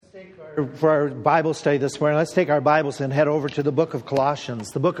For our Bible study this morning, let's take our Bibles and head over to the book of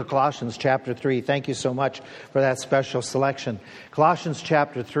Colossians. The book of Colossians, chapter 3. Thank you so much for that special selection. Colossians,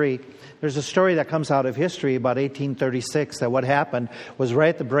 chapter 3. There's a story that comes out of history about 1836 that what happened was right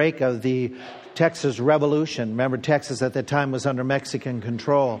at the break of the Texas Revolution. Remember, Texas at the time was under Mexican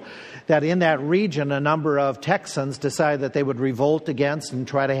control. That in that region, a number of Texans decided that they would revolt against and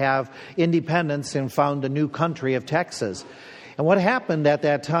try to have independence and found a new country of Texas. And what happened at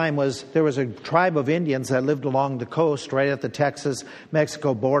that time was there was a tribe of Indians that lived along the coast right at the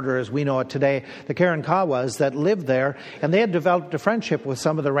Texas-Mexico border as we know it today, the Karankawas that lived there, and they had developed a friendship with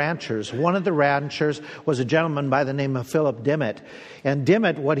some of the ranchers. One of the ranchers was a gentleman by the name of Philip Dimmitt. And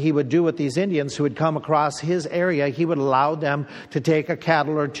Dimmitt, what he would do with these Indians who would come across his area, he would allow them to take a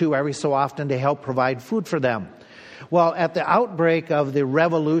cattle or two every so often to help provide food for them. Well, at the outbreak of the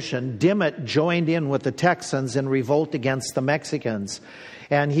revolution, Dimmitt joined in with the Texans in revolt against the Mexicans.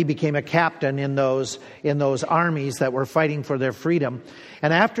 And he became a captain in those armies that were fighting for their freedom.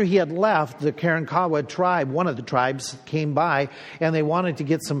 And after he had left, the Karankawa tribe, one of the tribes, came by and they wanted to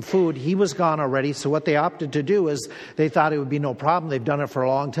get some food. He was gone already, so what they opted to do is they thought it would be no problem. They've done it for a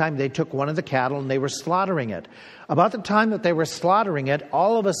long time. They took one of the cattle and they were slaughtering it. About the time that they were slaughtering it,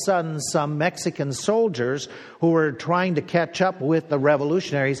 all of a sudden some Mexican soldiers who were trying to catch up with the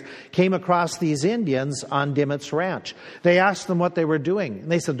revolutionaries came across these Indians on Dimmitt's ranch. They asked them what they were doing.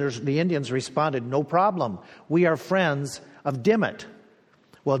 And they said, the Indians responded, "No problem. We are friends of Dimmitt."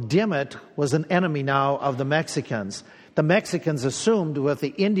 Well, Dimmitt was an enemy now of the Mexicans. The Mexicans assumed if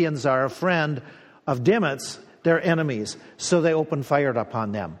the Indians are a friend of Dimmitt's, they're enemies. So they opened fire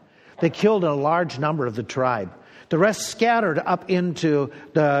upon them. They killed a large number of the tribe. The rest scattered up into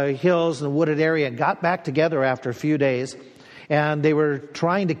the hills and the wooded area and got back together after a few days. And they were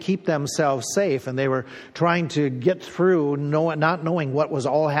trying to keep themselves safe, and they were trying to get through not knowing what was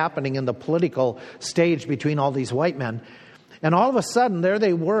all happening in the political stage between all these white men. And all of a sudden, there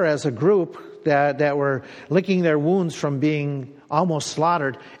they were as a group that were licking their wounds from being almost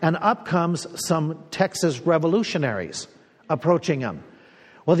slaughtered. And up comes some Texas revolutionaries approaching them.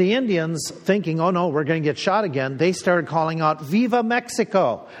 Well, the Indians, thinking, oh no, we're going to get shot again, they started calling out, "Viva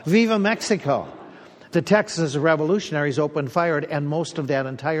Mexico! Viva Mexico!" The Texas revolutionaries opened fire, and most of that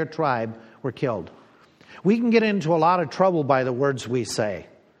entire tribe were killed. We can get into a lot of trouble by the words we say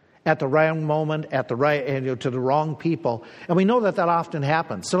at the wrong moment, to the wrong people. And we know that often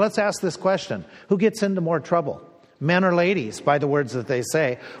happens. So let's ask this question. Who gets into more trouble? Men or ladies, by the words that they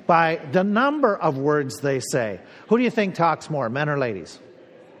say, by the number of words they say. Who do you think talks more, men or ladies?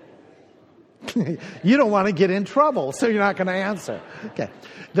 You don't want to get in trouble, so you're not going to answer. Okay.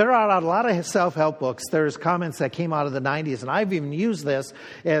 There are a lot of self-help books. There's comments that came out of the 90s, and I've even used this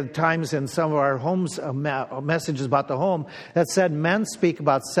at times in some of our homes messages about the home that said men speak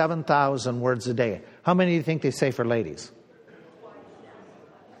about 7,000 words a day. How many do you think they say for ladies?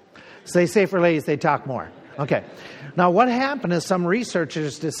 So they say for ladies they talk more. Okay. Now what happened is some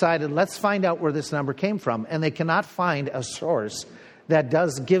researchers decided, let's find out where this number came from, and they cannot find a source that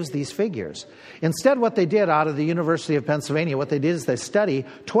gives these figures. Instead, what they did out of the University of Pennsylvania, what they did is they study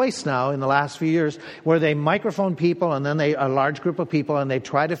twice now in the last few years where they microphone people and then a large group of people, and they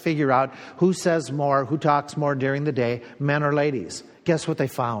try to figure out who says more, who talks more during the day, men or ladies. Guess what they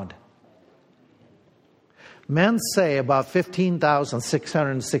found? Men say about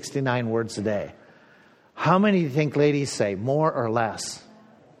 15,669 words a day. How many do you think ladies say, more or less?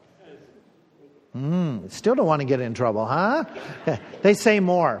 Still don't want to get in trouble, huh? They say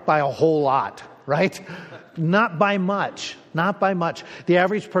more by a whole lot, right? Not by much. Not by much. The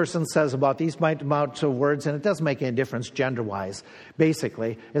average person says about these amounts of words, and it doesn't make any difference gender-wise,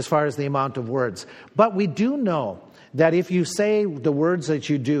 basically, as far as the amount of words. But we do know that if you say the words that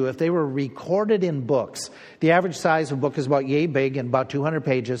you do, if they were recorded in books, the average size of a book is about yay big and about 200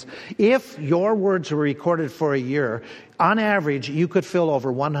 pages. If your words were recorded for a year, on average, you could fill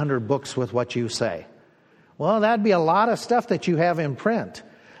over 100 books with what you say. Well, that'd be a lot of stuff that you have in print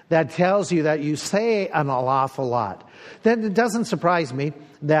that tells you that you say an awful lot. Then it doesn't surprise me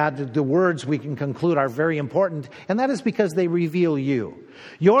that the words we can conclude are very important, and that is because they reveal you.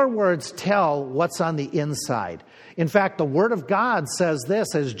 Your words tell what's on the inside. In fact, the Word of God says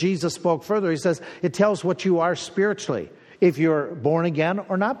this, as Jesus spoke further. He says, it tells what you are spiritually. If you're born again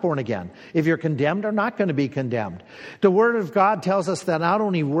or not born again. If you're condemned or not going to be condemned. The Word of God tells us that not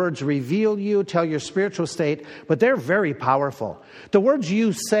only words reveal you, tell your spiritual state, but they're very powerful. The words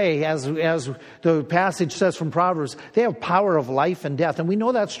you say, as the passage says from Proverbs, they have power of life and death. And we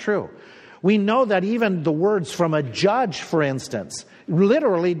know that's true. We know that even the words from a judge, for instance,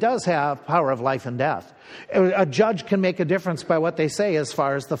 literally does have power of life and death. A judge can make a difference by what they say as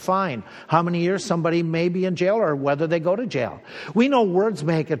far as the fine, how many years somebody may be in jail or whether they go to jail. We know words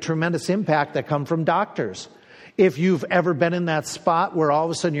make a tremendous impact that come from doctors. If you've ever been in that spot where all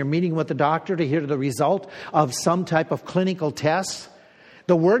of a sudden you're meeting with the doctor to hear the result of some type of clinical test,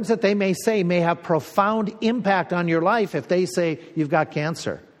 the words that they may say may have profound impact on your life if they say you've got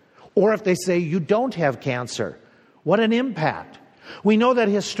cancer, or if they say you don't have cancer. What an impact. We know that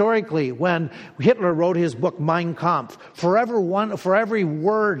historically, when Hitler wrote his book Mein Kampf, for every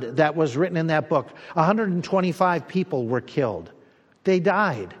word that was written in that book, 125 people were killed. They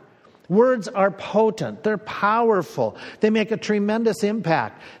died. Words are potent. They're powerful. They make a tremendous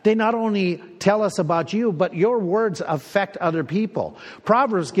impact. They not only tell us about you, but your words affect other people.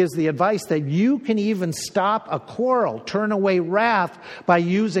 Proverbs gives the advice that you can even stop a quarrel, turn away wrath by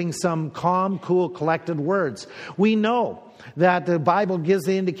using some calm, cool, collected words. We know that the Bible gives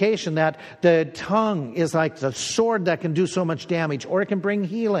the indication that the tongue is like the sword that can do so much damage, or it can bring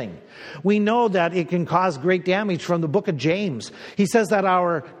healing. We know that it can cause great damage from the book of James. He says that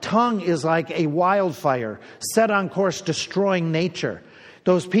our tongue is like a wildfire set on course, destroying nature.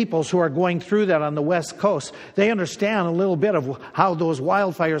 Those peoples who are going through that on the West Coast, they understand a little bit of how those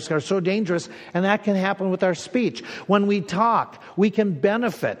wildfires are so dangerous, and that can happen with our speech. When we talk, we can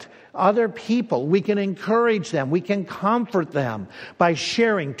benefit other people. We can encourage them. We can comfort them by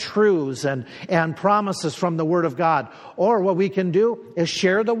sharing truths and promises from the Word of God. Or what we can do is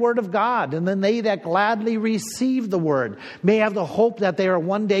share the Word of God, and then they that gladly receive the Word may have the hope that they are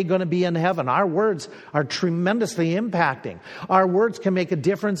one day going to be in heaven. Our words are tremendously impacting. Our words can make a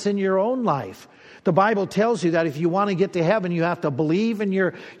difference in your own life. The Bible tells you that if you want to get to heaven, you have to believe in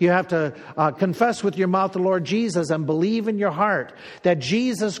you have to confess with your mouth the Lord Jesus and believe in your heart that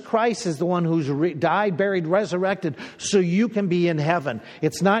Jesus Christ is the one who's died, buried, resurrected, so you can be in heaven.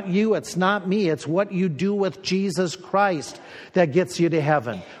 It's not you, it's not me, it's what you do with Jesus Christ that gets you to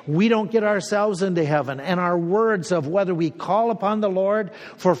heaven. We don't get ourselves into heaven, and our words of whether we call upon the Lord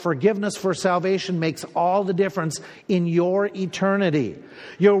for forgiveness, for salvation, makes all the difference in your eternity.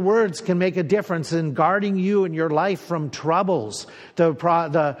 Your words can make a difference in guarding you and your life from troubles,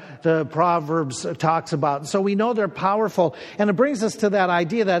 the Proverbs talks about. So we know they're powerful, and it brings us to that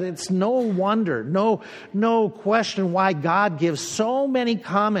idea that it's no wonder, no question why God gives so many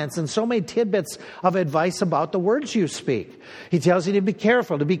comments and so many tidbits of advice about the words you speak. He tells you to be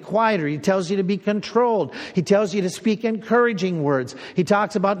careful, to be quieter. He tells you to be controlled. He tells you to speak encouraging words. He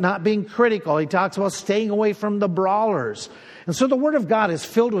talks about not being critical. He talks about staying away from the brawlers. And so the Word of God is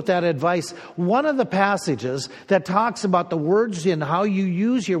filled with that advice. One of the passages that talks about the words and how you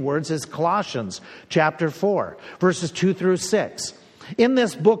use your words is Colossians chapter 4, verses 2 through 6. In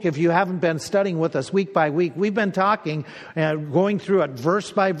this book, if you haven't been studying with us week by week, we've been talking, going through it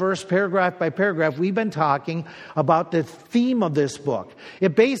verse by verse, paragraph by paragraph, we've been talking about the theme of this book.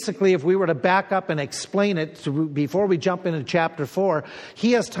 It basically, if we were to back up and explain it before we jump into chapter 4,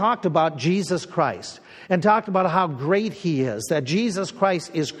 he has talked about Jesus Christ and talked about how great He is, that Jesus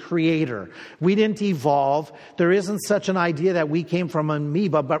Christ is creator. We didn't evolve. There isn't such an idea that we came from an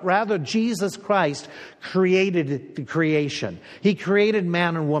amoeba, but rather Jesus Christ created the creation. He created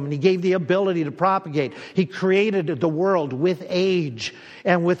man and woman. He gave the ability to propagate. He created the world with age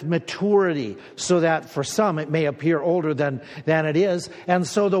and with maturity, so that for some it may appear older than it is. And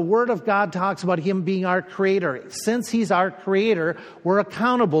so the Word of God talks about Him being our creator. Since He's our creator, we're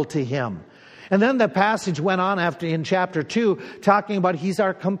accountable to Him. And then the passage went on after in chapter 2, talking about He's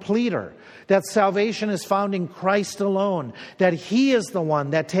our completer, that salvation is found in Christ alone, that He is the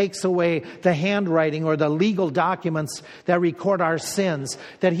one that takes away the handwriting or the legal documents that record our sins,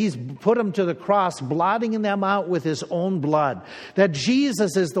 that He's put them to the cross, blotting them out with His own blood, that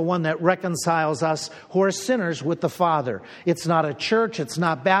Jesus is the one that reconciles us who are sinners with the Father. It's not a church, it's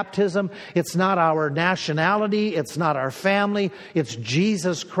not baptism, it's not our nationality, it's not our family, it's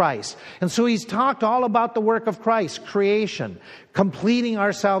Jesus Christ. And so He's talked all about the work of Christ, creation, completing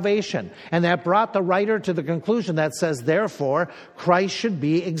our salvation. And that brought the writer to the conclusion that says, therefore, Christ should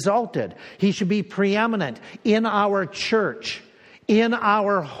be exalted. He should be preeminent in our church, in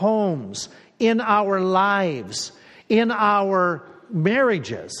our homes, in our lives, in our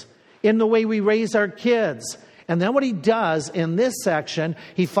marriages, in the way we raise our kids. And then what he does in this section,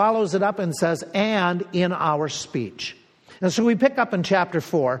 he follows it up and says, and in our speech. And so we pick up in chapter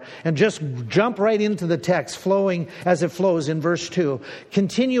 4 and just jump right into the text, flowing as it flows in verse 2.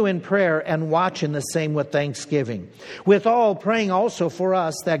 Continue in prayer and watch in the same with thanksgiving. With all, praying also for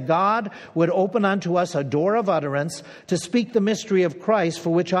us that God would open unto us a door of utterance to speak the mystery of Christ,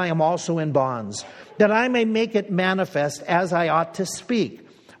 for which I am also in bonds, that I may make it manifest as I ought to speak.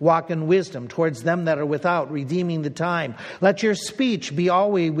 Walk in wisdom towards them that are without, redeeming the time. Let your speech be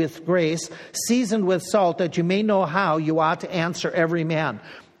always with grace, seasoned with salt, that you may know how you ought to answer every man.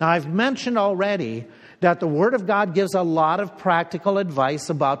 Now, I've mentioned already that the Word of God gives a lot of practical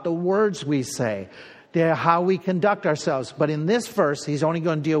advice about the words we say, how we conduct ourselves. But in this verse, he's only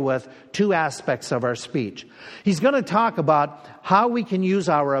going to deal with two aspects of our speech. He's going to talk about how we can use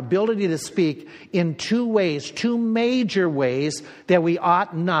our ability to speak in two ways, two major ways that we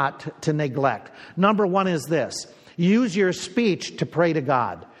ought not to neglect. Number one is this: use your speech to pray to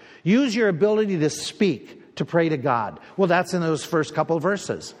God. Use your ability to speak to pray to God. Well, that's in those first couple of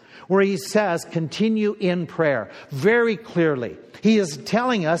verses, where he says, continue in prayer. Very clearly, he is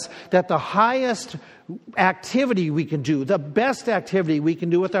telling us that the highest activity we can do, the best activity we can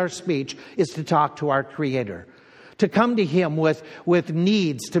do with our speech, is to talk to our Creator. To come to Him with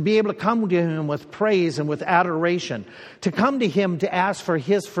needs, to be able to come to Him with praise and with adoration, to come to Him to ask for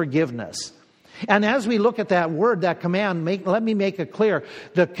His forgiveness. And as we look at that word, that command, let me make it clear,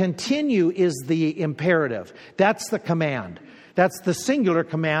 the continue is the imperative. That's the command. That's the singular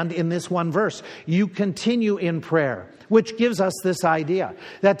command in this one verse. You continue in prayer, which gives us this idea.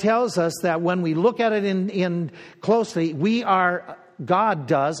 That tells us that when we look at it in closely, God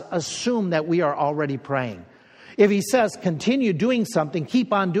does assume that we are already praying. If he says, continue doing something,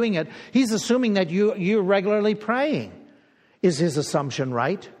 keep on doing it, he's assuming that you're regularly praying. Is his assumption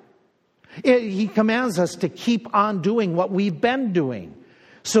right? He commands us to keep on doing what we've been doing.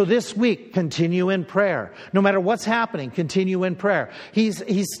 So this week, continue in prayer. No matter what's happening, continue in prayer. He's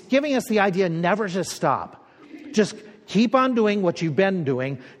giving us the idea never to stop. Just keep on doing what you've been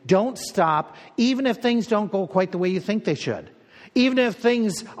doing. Don't stop, even if things don't go quite the way you think they should. Even if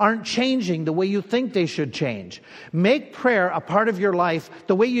things aren't changing the way you think they should change. Make prayer a part of your life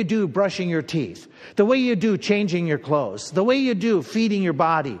the way you do brushing your teeth, the way you do changing your clothes, the way you do feeding your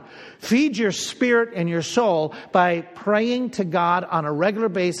body. Feed your spirit and your soul by praying to God on a regular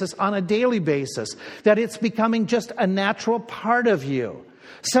basis, on a daily basis, that it's becoming just a natural part of you.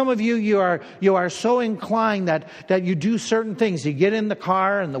 Some of you are so inclined that you do certain things. You get in the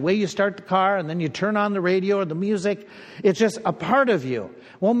car, and the way you start the car, and then you turn on the radio or the music, it's just a part of you.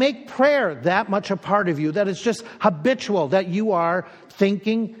 Well, make prayer that much a part of you, that it's just habitual, that you are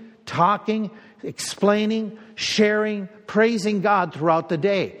thinking, talking, explaining, sharing, praising God throughout the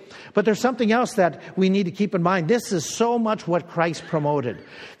day. But there's something else that we need to keep in mind. This is so much what Christ promoted.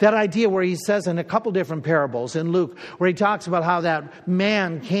 That idea where he says in a couple different parables in Luke, where he talks about how that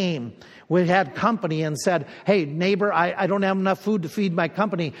man came, we had company, and said, hey, neighbor, I don't have enough food to feed my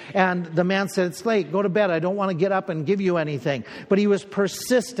company. And the man said, it's late, go to bed. I don't want to get up and give you anything. But he was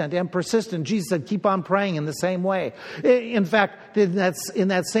persistent and persistent. Jesus said, keep on praying in the same way. In fact, in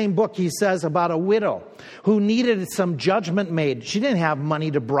that same book, he says about a widow who needed some judgment made. She didn't have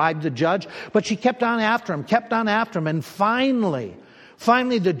money to bribe the judge, but she kept on after him, and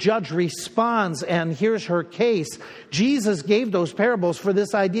Finally, the judge responds and hears her case. Jesus gave those parables for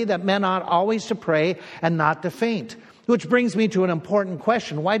this idea that men ought always to pray and not to faint. Which brings me to an important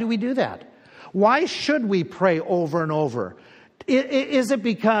question. Why do we do that? Why should we pray over and over? Is it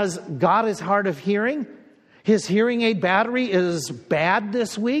because God is hard of hearing? His hearing aid battery is bad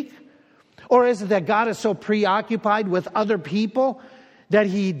this week? Or is it that God is so preoccupied with other people that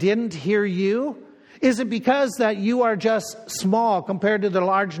He didn't hear you? Is it because that you are just small compared to the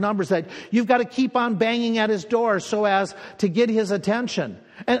large numbers that you've got to keep on banging at His door so as to get His attention?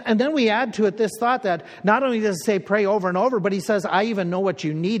 And then we add to it this thought that not only does it say pray over and over, but He says, I even know what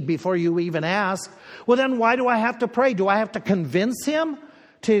you need before you even ask. Well, then why do I have to pray? Do I have to convince Him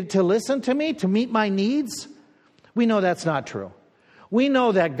to listen to me, to meet my needs? We know that's not true. We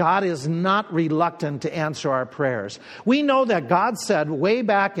know that God is not reluctant to answer our prayers. We know that God said way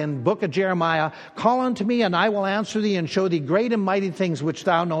back in the book of Jeremiah, call unto me and I will answer thee and show thee great and mighty things which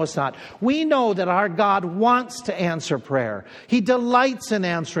thou knowest not. We know that our God wants to answer prayer. He delights in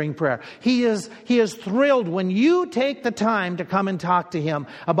answering prayer. He is thrilled when you take the time to come and talk to Him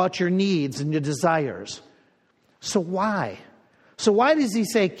about your needs and your desires. So why? So why does He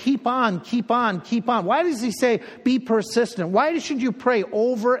say, keep on, keep on, keep on? Why does He say, be persistent? Why should you pray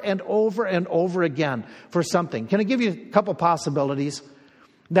over and over and over again for something? Can I give you a couple possibilities?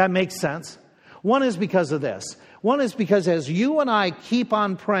 That makes sense. One is because of this. One is because as you and I keep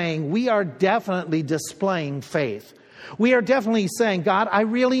on praying, we are definitely displaying faith. We are definitely saying, God, I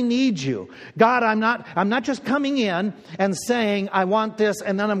really need you. God, I'm not just coming in and saying, I want this,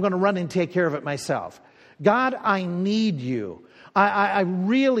 and then I'm going to run and take care of it myself. God, I need you. I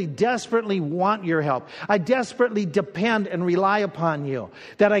really desperately want your help. I desperately depend and rely upon you.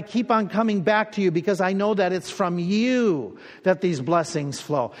 That I keep on coming back to you because I know that it's from you that these blessings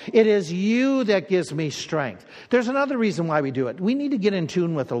flow. It is you that gives me strength. There's another reason why we do it. We need to get in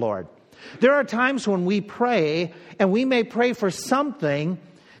tune with the Lord. There are times when we pray, and we may pray for something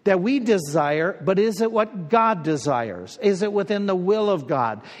that we desire, but is it what God desires? Is it within the will of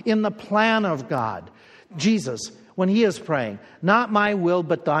God, in the plan of God? Jesus, when he is praying, not my will,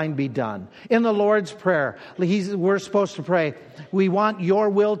 but thine be done. In the Lord's Prayer, we're supposed to pray, we want your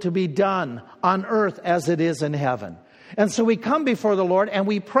will to be done on earth as it is in heaven. And so we come before the Lord and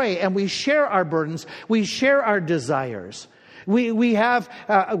we pray and we share our burdens, we share our desires. We have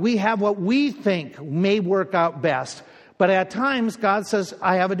what we think may work out best. But at times, God says,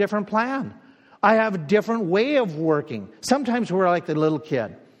 I have a different plan. I have a different way of working. Sometimes we're like the little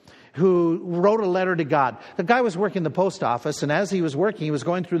kid who wrote a letter to God. The guy was working the post office, and as he was working, he was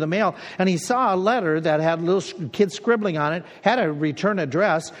going through the mail, and he saw a letter that had little kids scribbling on it, had a return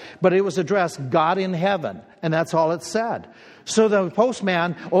address, but it was addressed God in heaven, and that's all it said. So the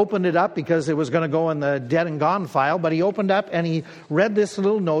postman opened it up because it was going to go in the dead and gone file, but he opened up and he read this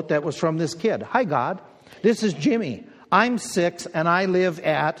little note that was from this kid. Hi, God. This is Jimmy. I'm 6 and I live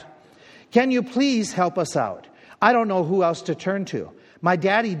at... Can you please help us out? I don't know who else to turn to. My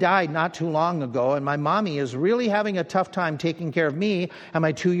daddy died not too long ago, and my mommy is really having a tough time taking care of me and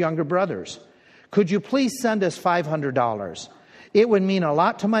my 2 younger brothers. Could you please send us $500? It would mean a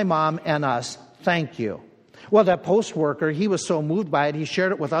lot to my mom and us. Thank you. Well, that post worker, he was so moved by it, he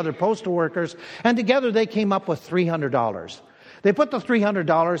shared it with other postal workers, and together they came up with $300. They put the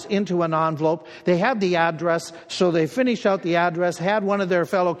 $300 into an envelope. They had the address, so they finished out the address, had one of their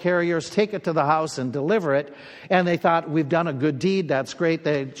fellow carriers take it to the house and deliver it. And they thought, we've done a good deed. That's great.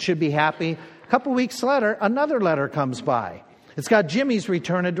 They should be happy. A couple weeks later, another letter comes by. It's got Jimmy's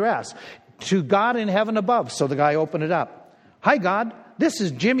return address. To God in heaven above. So the guy opened it up. Hi, God. This is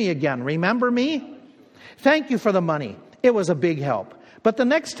Jimmy again. Remember me? Thank you for the money. It was a big help. But the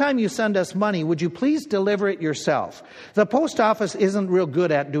next time you send us money, would you please deliver it yourself? The post office isn't real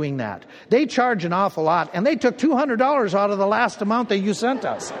good at doing that. They charge an awful lot, and they took $200 out of the last amount that you sent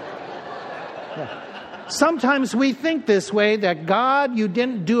us. Yeah. Sometimes we think this way, that God, you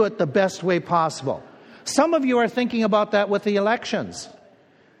didn't do it the best way possible. Some of you are thinking about that with the elections.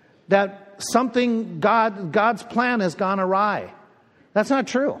 That something, God's plan has gone awry. That's not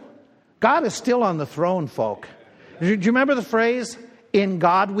true. God is still on the throne, folk. Do you remember the phrase? In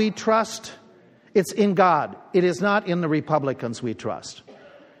God we trust. It's in God. It is not in the Republicans we trust.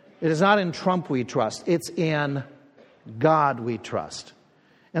 It is not in Trump we trust. It's in God we trust.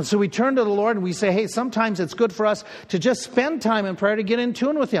 And so we turn to the Lord and we say, hey, sometimes it's good for us to just spend time in prayer to get in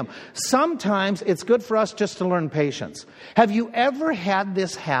tune with Him. Sometimes it's good for us just to learn patience. Have you ever had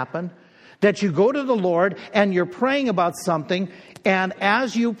this happen? That you go to the Lord and you're praying about something, and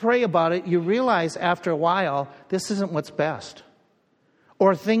as you pray about it, you realize after a while, this isn't what's best.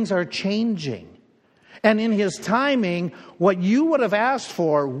 Or things are changing. And in His timing, what you would have asked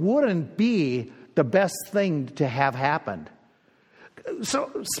for wouldn't be the best thing to have happened.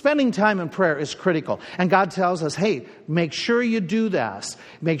 So spending time in prayer is critical. And God tells us, hey, make sure you do this.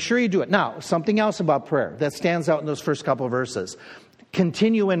 Make sure you do it. Now, something else about prayer that stands out in those first couple of verses.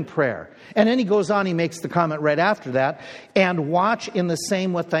 Continue in prayer. And then he goes on, he makes the comment right after that, and watch in the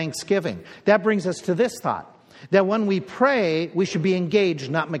same with thanksgiving. That brings us to this thought. That when we pray, we should be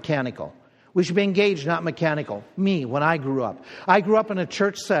engaged, not mechanical. We should be engaged, not mechanical. Me, when I grew up in a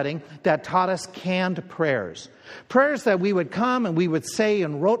church setting that taught us canned prayers. Prayers that we would come and we would say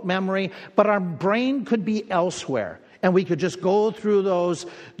in rote memory, but our brain could be elsewhere. And we could just go through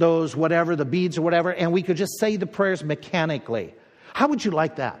those whatever, the beads or whatever, and we could just say the prayers mechanically. How would you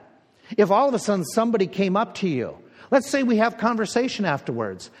like that? If all of a sudden somebody came up to you, let's say we have conversation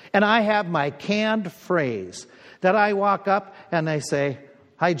afterwards, and I have my canned phrase that I walk up and I say,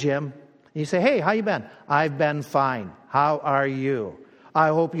 hi, Jim. And you say, hey, how you been? I've been fine. How are you? I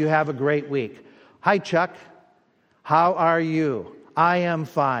hope you have a great week. Hi, Chuck. How are you? I am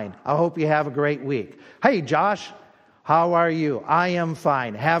fine. I hope you have a great week. Hey, Josh. How are you? I am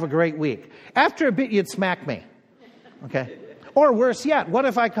fine. Have a great week. After a bit, you'd smack me. Okay? Or worse yet, what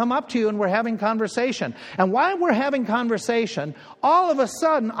if I come up to you and we're having conversation? And while we're having conversation, all of a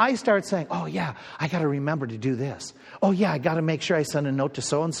sudden I start saying, oh yeah, I got to remember to do this. Oh yeah, I got to make sure I send a note to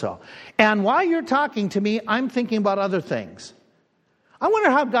so-and-so. And while you're talking to me, I'm thinking about other things. I wonder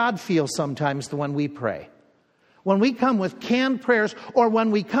how God feels sometimes when we pray. When we come with canned prayers, or when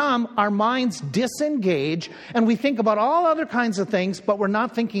we come, our minds disengage and we think about all other kinds of things, but we're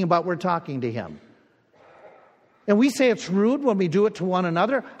not thinking about we're talking to Him. And we say it's rude when we do it to one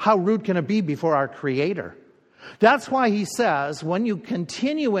another. How rude can it be before our Creator? That's why he says, when you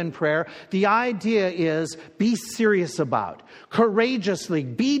continue in prayer, the idea is be serious about, courageously,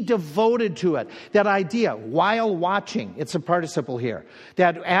 be devoted to it. That idea, while watching, it's a participle here.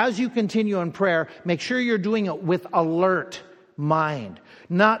 That as you continue in prayer, make sure you're doing it with alert mind,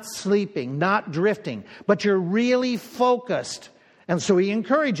 not sleeping, not drifting, but you're really focused. And so he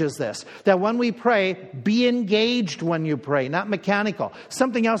encourages this, that when we pray, be engaged when you pray, not mechanical.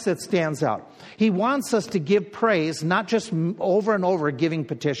 Something else that stands out. He wants us to give praise, not just over and over giving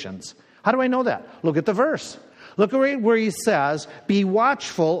petitions. How do I know that? Look at the verse. Look where he says, be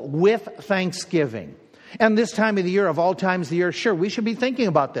watchful with thanksgiving. And this time of the year, of all times of the year, sure, we should be thinking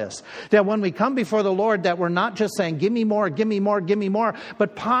about this. That when we come before the Lord, that we're not just saying, give me more, give me more, give me more,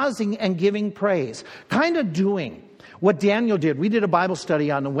 but pausing and giving praise. Kind of doing what Daniel did. We did a Bible study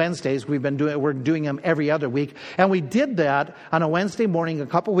on Wednesdays. We're doing them every other week. And we did that on a Wednesday morning a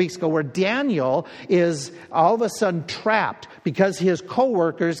couple weeks ago, where Daniel is all of a sudden trapped because his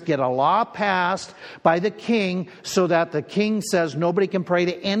co-workers get a law passed by the king so that the king says nobody can pray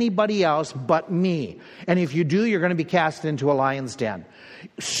to anybody else but me. And if you do, you're going to be cast into a lion's den.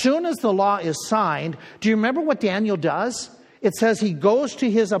 Soon as the law is signed, do you remember what Daniel does? It says he goes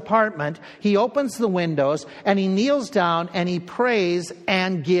to his apartment, he opens the windows, and he kneels down and he prays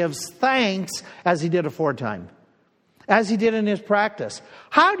and gives thanks as he did aforetime, as he did in his practice.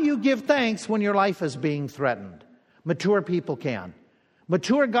 How do you give thanks when your life is being threatened? Mature people can.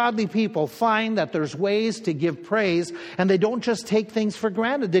 Mature godly people find that there's ways to give praise, and they don't just take things for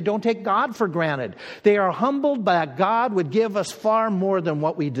granted. They don't take God for granted. They are humbled by that God would give us far more than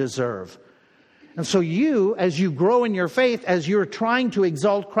what we deserve. And so you, as you grow in your faith, as you're trying to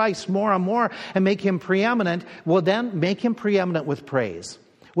exalt Christ more and more and make Him preeminent, well then make Him preeminent with praise,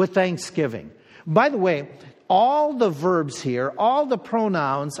 with thanksgiving. By the way, all the verbs here, all the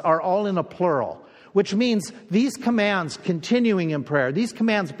pronouns are all in a plural, which means these commands, continuing in prayer, these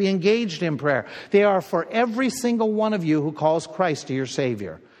commands, be engaged in prayer, they are for every single one of you who calls Christ to your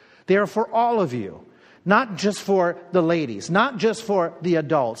Savior. They are for all of you. Not just for the ladies, not just for the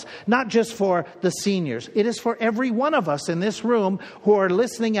adults, not just for the seniors. It is for every one of us in this room who are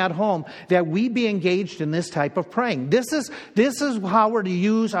listening at home that we be engaged in this type of praying. This is how we're to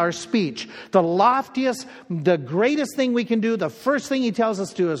use our speech. The loftiest, the greatest thing we can do, the first thing he tells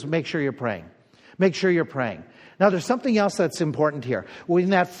us to do is make sure you're praying. Make sure you're praying. Now, there's something else that's important here. In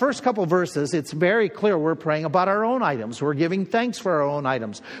that first couple verses, it's very clear we're praying about our own items. We're giving thanks for our own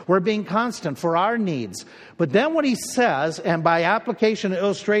items. We're being constant for our needs. But then what he says, and by application and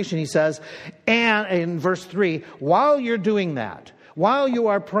illustration, he says, and in verse 3, while you're doing that, while you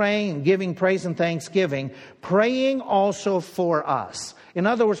are praying and giving praise and thanksgiving, praying also for us. In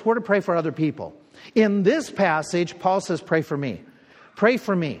other words, we're to pray for other people. In this passage, Paul says, pray for me. Pray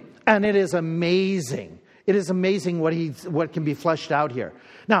for me. And it is amazing. It is amazing what can be fleshed out here.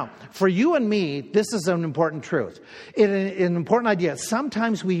 Now, for you and me, this is an important truth. An important idea.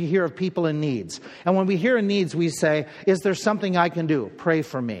 Sometimes we hear of people in needs. And when we hear in needs, we say, is there something I can do? Pray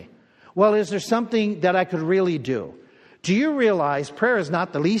for me. Well, is there something that I could really do? Do you realize prayer is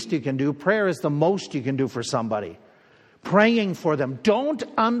not the least you can do? Prayer is the most you can do for somebody. Praying for them. Don't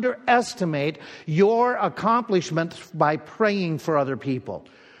underestimate your accomplishment by praying for other people.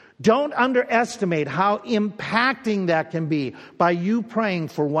 Don't underestimate how impacting that can be by you praying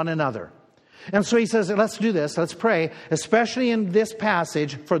for one another. And so he says, let's do this. Let's pray, especially in this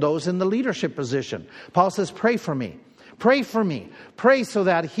passage for those in the leadership position. Paul says, pray for me. Pray for me. Pray so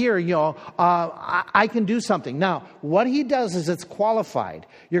that here, I can do something. Now, what he does is it's qualified.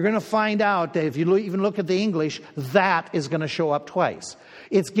 You're going to find out that if you even look at the English, that is going to show up twice.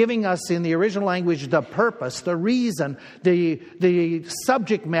 It's giving us in the original language the purpose, the reason, the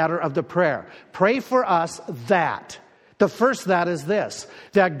subject matter of the prayer. Pray for us that. The first that is this,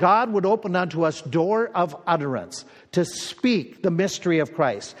 that God would open unto us door of utterance to speak the mystery of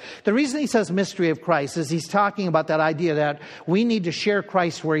Christ. The reason he says mystery of Christ is he's talking about that idea that we need to share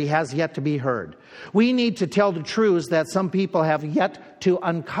Christ where he has yet to be heard. We need to tell the truths that some people have yet to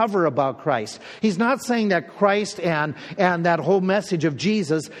uncover about Christ. He's not saying that Christ and that whole message of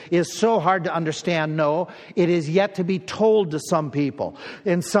Jesus is so hard to understand. No, it is yet to be told to some people.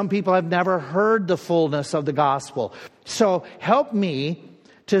 And some people have never heard the fullness of the gospel. So help me,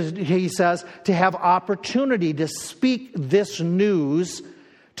 he says, to have opportunity to speak this news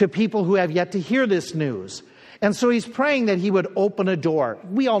to people who have yet to hear this news. And so he's praying that he would open a door.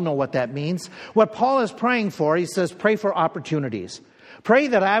 We all know what that means. What Paul is praying for, he says, pray for opportunities. Pray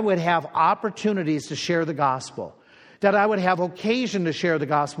that I would have opportunities to share the gospel, that I would have occasion to share the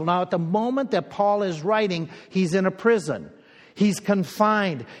gospel. Now, at the moment that Paul is writing, he's in a prison. He's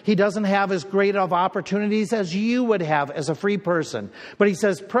confined. He doesn't have as great of opportunities as you would have as a free person. But he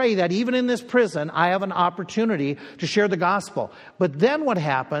says, pray that even in this prison, I have an opportunity to share the gospel. But then what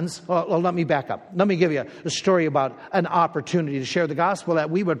happens? Well, let me back up. Let me give you a story about an opportunity to share the gospel that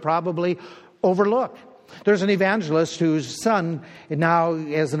we would probably overlook. There's an evangelist whose son, now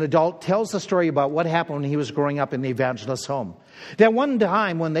as an adult, tells the story about what happened when he was growing up in the evangelist's home. That one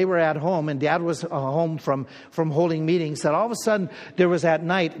time when they were at home and Dad was home from holding meetings, that all of a sudden there was at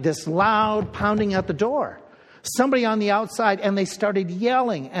night this loud pounding at the door. Somebody on the outside, and they started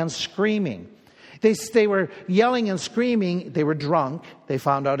yelling and screaming. They were yelling and screaming. They were drunk. They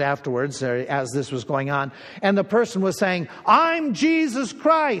found out afterwards as this was going on. And the person was saying, I'm Jesus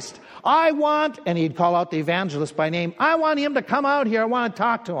Christ. I want, and he'd call out the evangelist by name, I want him to come out here. I want to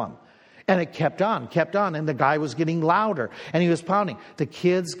talk to him. And it kept on, and the guy was getting louder, and he was pounding. The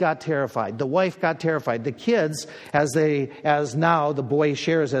kids got terrified. The wife got terrified. The kids, as now the boy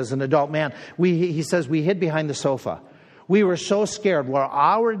shares as an adult man, he says, we hid behind the sofa. We were so scared. Well,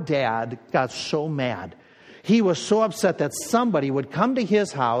 our dad got so mad. He was so upset that somebody would come to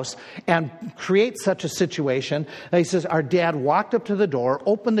his house and create such a situation. And he says, our dad walked up to the door,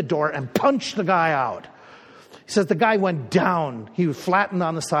 opened the door, and punched the guy out. He says the guy went down. He was flattened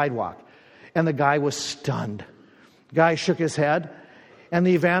on the sidewalk. And the guy was stunned. The guy shook his head. And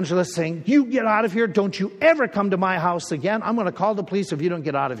the evangelist saying, you get out of here. Don't you ever come to my house again. I'm going to call the police if you don't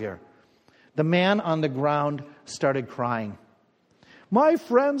get out of here. The man on the ground started crying. My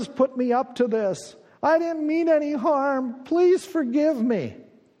friends put me up to this. I didn't mean any harm. Please forgive me.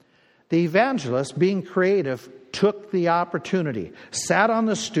 The evangelist, being creative, took the opportunity, sat on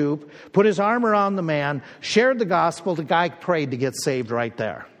the stoop, put his arm around the man, shared the gospel. The guy prayed to get saved right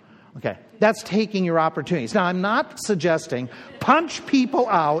there. Okay, that's taking your opportunities. Now, I'm not suggesting punch people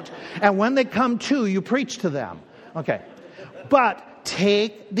out, and when they come to, you preach to them. Okay, but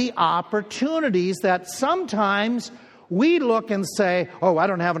take the opportunities that sometimes we look and say, oh, I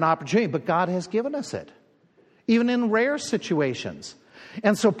don't have an opportunity, but God has given us it, even in rare situations.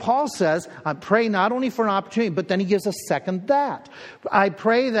 And so Paul says, I pray not only for an opportunity, but then he gives a second that. I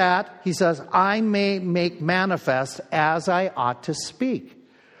pray that, he says, I may make manifest as I ought to speak.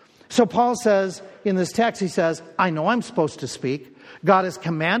 So Paul says, in this text, he says, I know I'm supposed to speak. God has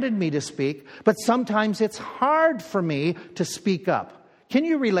commanded me to speak, but sometimes it's hard for me to speak up. Can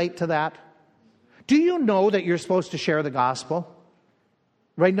you relate to that? Do you know that you're supposed to share the gospel?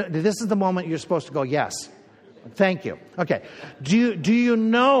 Right? This is the moment you're supposed to go, yes. Thank you. Okay. Do you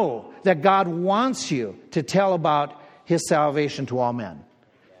know that God wants you to tell about his salvation to all men?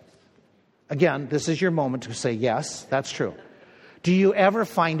 Again, this is your moment to say, yes, that's true. Do you ever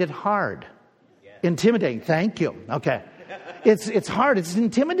find it hard? Intimidating. Thank you. Okay. It's hard. It's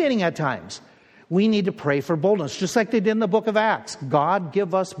intimidating at times. We need to pray for boldness, just like they did in the book of Acts. God,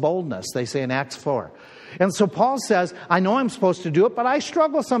 give us boldness, they say in Acts 4. And so Paul says, I know I'm supposed to do it, but I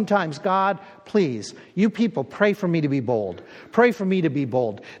struggle sometimes. God, please, you people, pray for me to be bold. Pray for me to be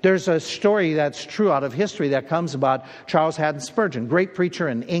bold. There's a story that's true out of history that comes about Charles Haddon Spurgeon, great preacher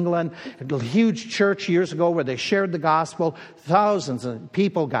in England, a huge church years ago where they shared the gospel. Thousands of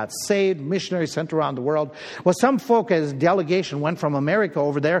people got saved, missionaries sent around the world. Well, some folk, as a delegation, went from America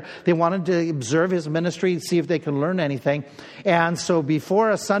over there. They wanted to observe his ministry, see if they could learn anything. And so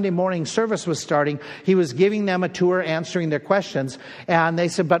before a Sunday morning service was starting, he was giving them a tour, answering their questions. And they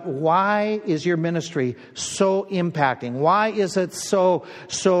said, but why is your ministry so impacting? Why is it so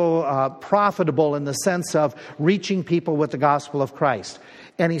profitable in the sense of reaching people with the gospel of Christ?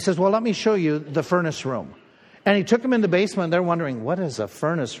 And he says, well, let me show you the furnace room. And he took them in the basement. And they're wondering, what does a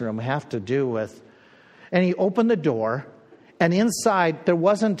furnace room have to do with? And he opened the door. And inside, there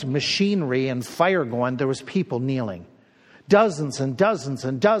wasn't machinery and fire going. There was people kneeling. Dozens and dozens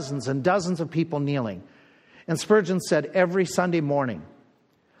and dozens and dozens of people kneeling. And Spurgeon said, every Sunday morning,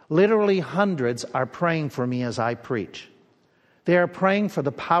 literally hundreds are praying for me as I preach. They are praying for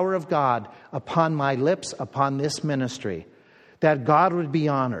the power of God upon my lips, upon this ministry, that God would be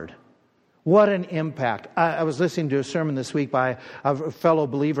honored. What an impact. I was listening to a sermon this week by a fellow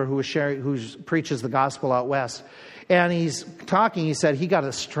believer who preaches the gospel out west. And he's talking, he said he got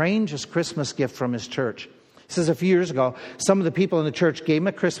the strangest Christmas gift from his church. He says a few years ago, some of the people in the church gave him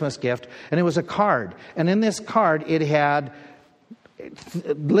a Christmas gift, and it was a card. And in this card, it had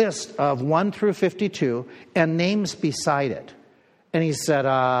a list of 1 through 52 and names beside it. And he said,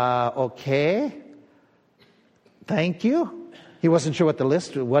 okay. thank you. He wasn't sure what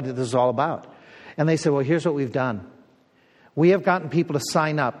this is all about. And they said, well, here's what we've done. We have gotten people to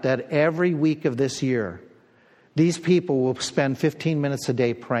sign up that every week of this year, these people will spend 15 minutes a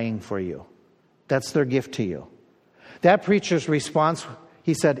day praying for you. That's their gift to you. That preacher's response,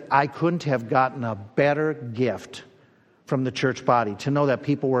 he said, I couldn't have gotten a better gift from the church body to know that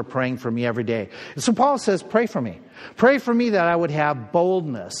people were praying for me every day. And so Paul says, pray for me. Pray for me that I would have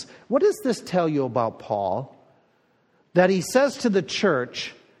boldness. What does this tell you about Paul? That he says to the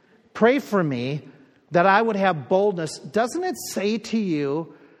church, pray for me that I would have boldness. Doesn't it say to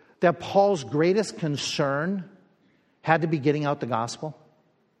you that Paul's greatest concern had to be getting out the gospel?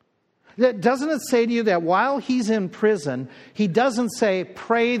 Doesn't it say to you that while he's in prison, he doesn't say,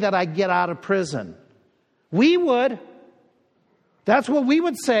 pray that I get out of prison? We would. That's what we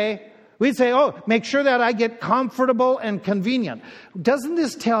would say. We'd say, oh, make sure that I get comfortable and convenient. Doesn't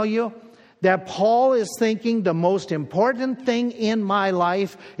this tell you that Paul is thinking the most important thing in my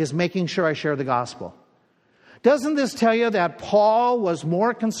life is making sure I share the gospel? Doesn't this tell you that Paul was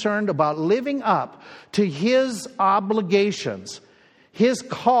more concerned about living up to his obligations, his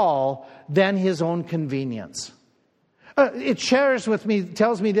call, than his own convenience? It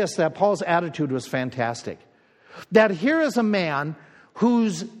tells me this, that Paul's attitude was fantastic. That here is a man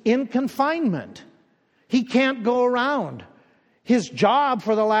who's in confinement. He can't go around. His job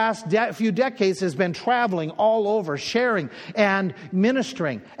for the last few decades has been traveling all over, sharing and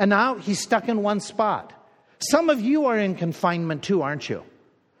ministering. And now he's stuck in one spot. Some of you are in confinement too, aren't you?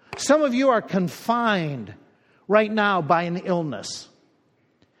 Some of you are confined right now by an illness.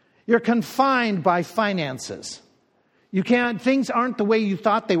 You're confined by finances. Things aren't the way you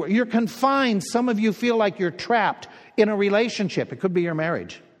thought they were. You're confined. Some of you feel like you're trapped in a relationship. It could be your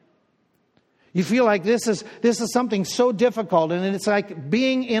marriage. You feel like this is something so difficult, and it's like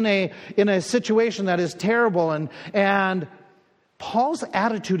being in a situation that is terrible. And Paul's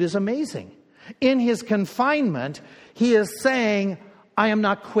attitude is amazing. In his confinement, he is saying, I am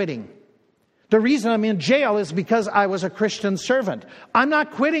not quitting. The reason I'm in jail is because I was a Christian servant. I'm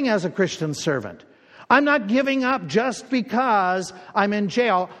not quitting as a Christian servant. I'm not giving up just because I'm in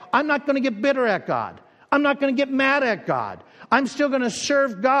jail. I'm not going to get bitter at God. I'm not going to get mad at God. I'm still going to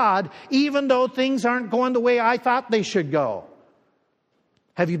serve God even though things aren't going the way I thought they should go.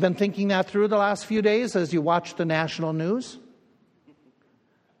 Have you been thinking that through the last few days as you watch the national news?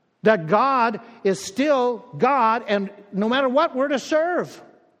 That God is still God, and no matter what, we're to serve.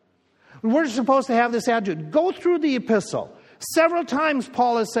 We're supposed to have this attitude. Go through the epistle. Several times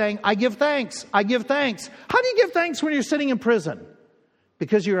Paul is saying, I give thanks, I give thanks. How do you give thanks when you're sitting in prison?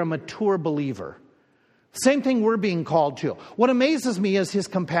 Because you're a mature believer. Same thing we're being called to. What amazes me is his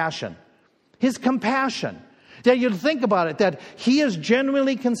compassion. His compassion. That you think about it, that he is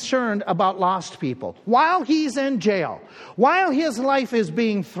genuinely concerned about lost people. While he's in jail, while his life is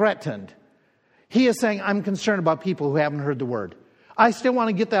being threatened, he is saying, I'm concerned about people who haven't heard the word. I still want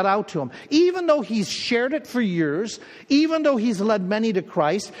to get that out to them. Even though he's shared it for years, even though he's led many to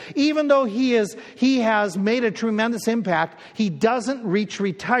Christ, even though he has made a tremendous impact, he doesn't reach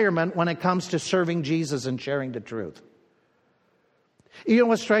retirement when it comes to serving Jesus and sharing the truth. You know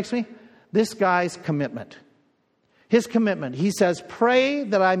what strikes me? This guy's commitment. His commitment. He says, pray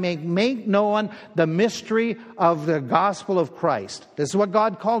that I may make known the mystery of the gospel of Christ. This is what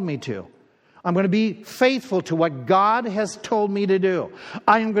God called me to. I'm going to be faithful to what God has told me to do.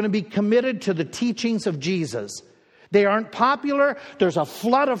 I am going to be committed to the teachings of Jesus. They aren't popular. There's a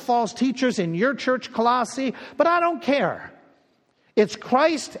flood of false teachers in your church, Colossae, but I don't care. It's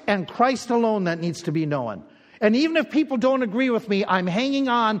Christ and Christ alone that needs to be known. And even if people don't agree with me, I'm hanging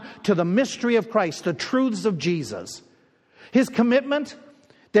on to the mystery of Christ, the truths of Jesus. His commitment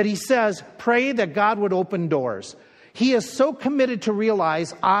that he says, pray that God would open doors. He is so committed to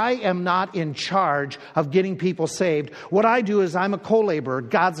realize I am not in charge of getting people saved. What I do is I'm a co-laborer.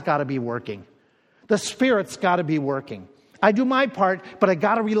 God's got to be working. The Spirit's got to be working. I do my part, but I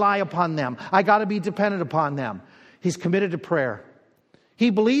got to rely upon them. I got to be dependent upon them. He's committed to prayer. He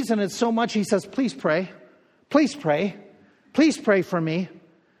believes in it so much, he says, please pray. Please pray. Please pray for me.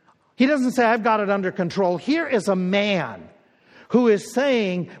 He doesn't say, I've got it under control. Here is a man who is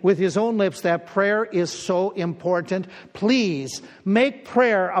saying with his own lips that prayer is so important. Please make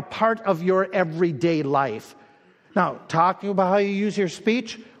prayer a part of your everyday life. Now, talking about how you use your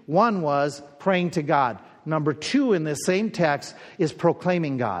speech, one was praying to God. Number 2 in this same text is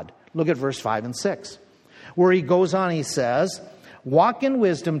proclaiming God. Look at verse 5 and 6, where he goes on, he says, walk in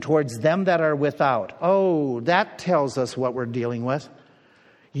wisdom towards them that are without. Oh, that tells us what we're dealing with.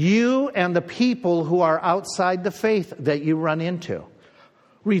 You and the people who are outside the faith that you run into.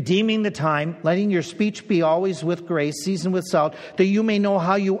 redeeming the time, letting your speech be always with grace, seasoned with salt, that you may know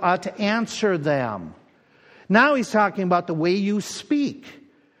how you ought to answer them. Now he's talking about the way you speak.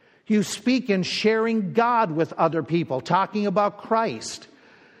 You speak in sharing God with other people, talking about Christ.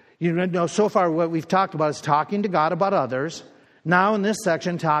 You know, so far what we've talked about is talking to God about others. Now in this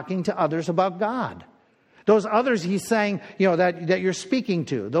section, talking to others about God. Those others, he's saying, that you're speaking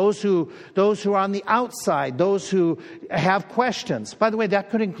to. Those who are on the outside, those who have questions. By the way, that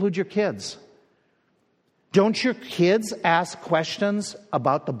could include your kids. Don't your kids ask questions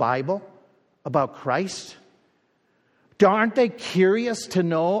about the Bible, about Christ? Aren't they curious to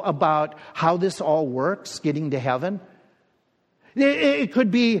know about how this all works, getting to heaven? It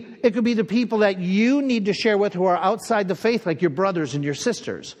could be the people that you need to share with who are outside the faith, like your brothers and your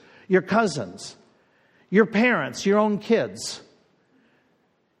sisters, your cousins, your parents, your own kids.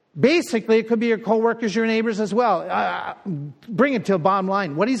 Basically, it could be your coworkers, your neighbors as well. Bring it to a bottom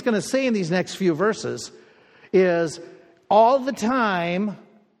line. What he's going to say in these next few verses is all the time,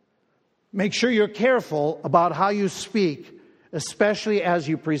 make sure you're careful about how you speak, especially as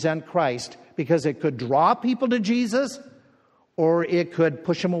you present Christ, because it could draw people to Jesus or it could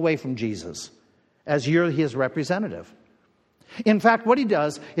push them away from Jesus as you're his representative. In fact, what he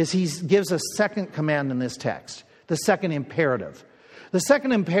does is he gives a second command in this text, the second imperative. The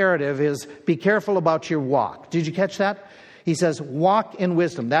second imperative is be careful about your walk. Did you catch that? He says, walk in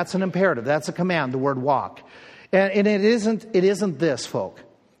wisdom. That's an imperative. That's a command, the word walk. And it isn't this, folk.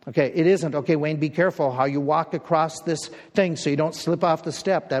 Okay, it isn't, okay, Wayne, be careful how you walk across this thing so you don't slip off the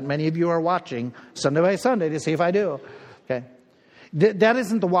step that many of you are watching Sunday by Sunday to see if I do. Okay. That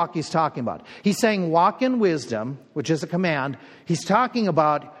isn't the walk he's talking about. He's saying walk in wisdom, which is a command. He's talking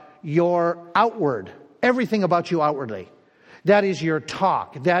about your outward, everything about you outwardly. That is your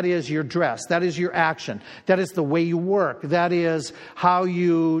talk. That is your dress. That is your action. That is the way you work. That is how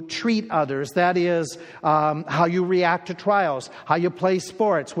you treat others. That is how you react to trials, how you play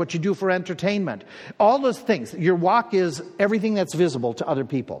sports, what you do for entertainment. All those things. Your walk is everything that's visible to other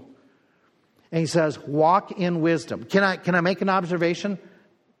people. And he says, walk in wisdom. Can I make an observation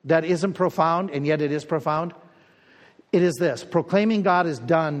that isn't profound, and yet it is profound? It is this. Proclaiming God is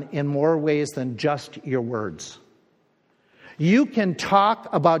done in more ways than just your words. You can talk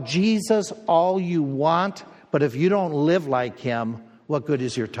about Jesus all you want, but if you don't live like him, what good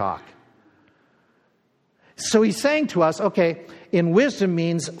is your talk? So he's saying to us, okay, in wisdom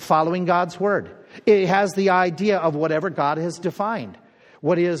means following God's word. It has the idea of whatever God has defined.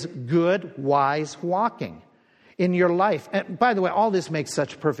 What is good, wise walking in your life? And by the way, all this makes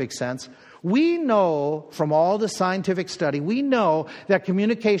such perfect sense. We know from all the scientific study, we know that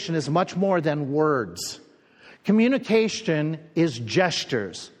communication is much more than words. Communication is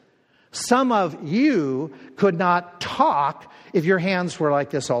gestures. Some of you could not talk if your hands were like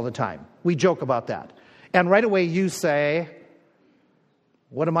this all the time. We joke about that. And right away you say,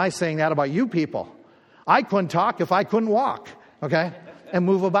 what am I saying that about you people? I couldn't talk if I couldn't walk, okay, and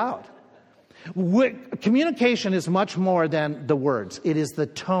move about. Communication is much more than the words. It is the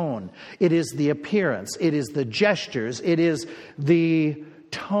tone. It is the appearance. It is the gestures. It is the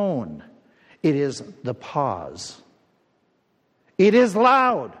tone. It is the pause. It is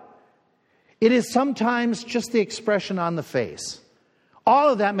loud. It is sometimes just the expression on the face. All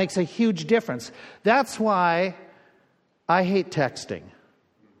of that makes a huge difference. That's why I hate texting.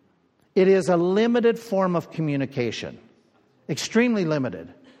 It is a limited form of communication. Extremely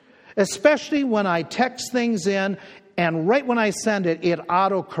limited. Especially when I text things in and right when I send it, it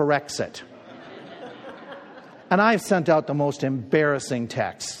auto-corrects it. And I've sent out the most embarrassing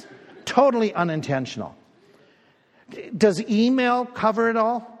texts. Totally unintentional. Does email cover it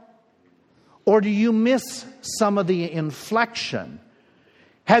all? Or do you miss some of the inflection?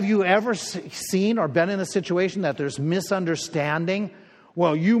 Have you ever seen or been in a situation that there's misunderstanding?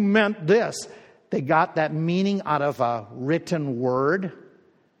 Well, you meant this. They got that meaning out of a written word,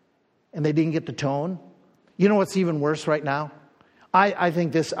 and they didn't get the tone. You know what's even worse right now? I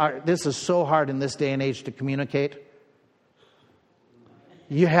think this is so hard in this day and age to communicate.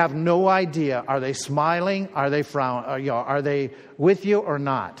 You have no idea. Are they smiling? Are they frowning? Are they with you or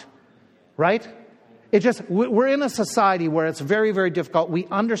not? Right? We're in a society where it's very, very difficult. We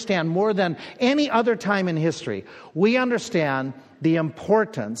understand more than any other time in history. We understand the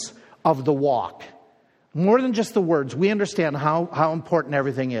importance of the walk. More than just the words. We understand how important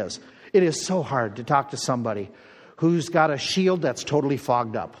everything is. It is so hard to talk to somebody who's got a shield that's totally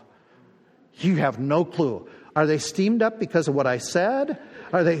fogged up. You have no clue. Are they steamed up because of what I said?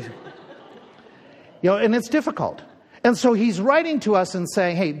 Are they... and it's difficult. And so he's writing to us and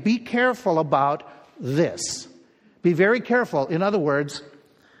saying, hey, be careful about this. Be very careful. In other words,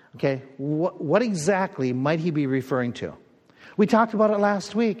 Okay, what exactly might he be referring to? We talked about it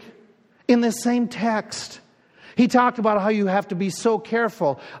last week in this same text. He talked about how you have to be so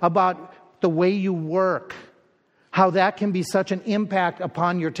careful about the way you work, how that can be such an impact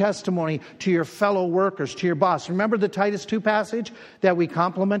upon your testimony to your fellow workers, to your boss. Remember the Titus 2 passage that we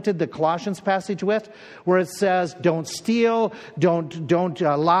complemented the Colossians passage with, where it says, don't steal, don't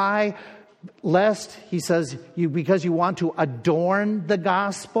lie, lest, he says, because you want to adorn the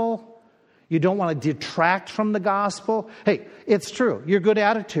gospel, you don't want to detract from the gospel. Hey, it's true. Your good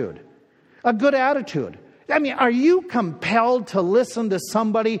attitude. A good attitude. I mean, are you compelled to listen to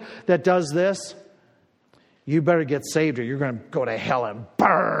somebody that does this? You better get saved or you're going to go to hell and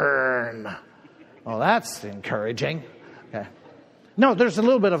burn. Well, that's encouraging. Okay. No, there's a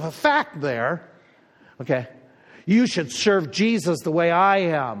little bit of a fact there. Okay. You should serve Jesus the way I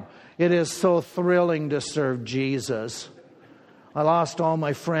am. It is so thrilling to serve Jesus. I lost all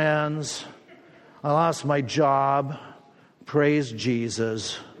my friends. I lost my job. Praise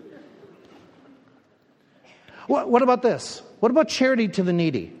Jesus. What about this? What about charity to the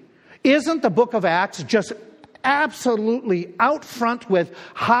needy? Isn't the book of Acts just absolutely out front with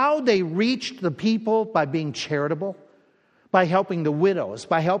how they reached the people by being charitable? By helping the widows,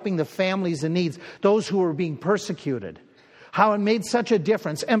 by helping the families in need, those who were being persecuted. How it made such a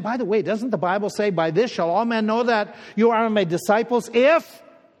difference. And by the way, doesn't the Bible say, by this shall all men know that you are my disciples if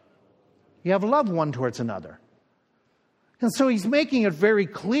you have love one towards another? And so he's making it very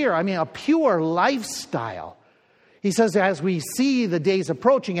clear. I mean, a pure lifestyle. He says, as we see the days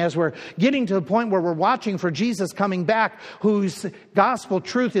approaching, as we're getting to the point where we're watching for Jesus coming back, whose gospel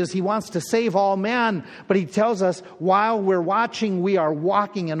truth is he wants to save all men. But he tells us while we're watching, we are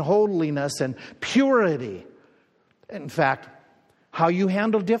walking in holiness and purity. In fact, how you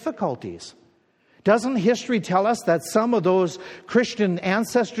handle difficulties. Doesn't history tell us that some of those Christian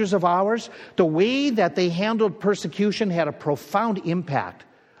ancestors of ours, the way that they handled persecution had a profound impact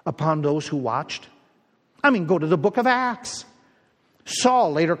upon those who watched? I mean, go to the book of Acts.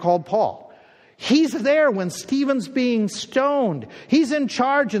 Saul, later called Paul. He's there when Stephen's being stoned. He's in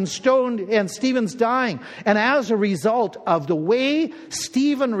charge and stoned, and Stephen's dying. And as a result of the way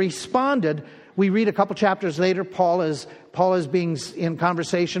Stephen responded, we read a couple chapters later, Paul is being in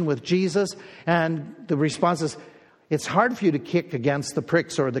conversation with Jesus, and the response is, it's hard for you to kick against the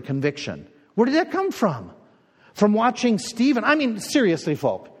pricks or the conviction. Where did that come from? From watching Stephen. I mean, seriously,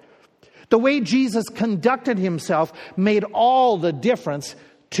 folk. The way Jesus conducted himself made all the difference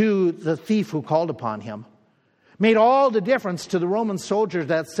to the thief who called upon him. Made all the difference to the Roman soldiers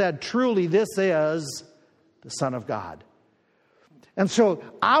that said, truly, this is the Son of God. And so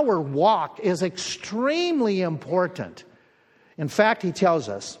our walk is extremely important. In fact, he tells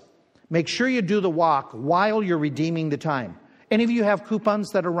us, make sure you do the walk while you're redeeming the time. Any of you have coupons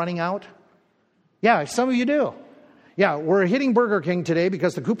that are running out? Yeah, some of you do. Yeah, we're hitting Burger King today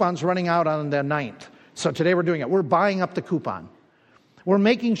because the coupon's running out on the 9th. So today we're doing it. We're buying up the coupon. We're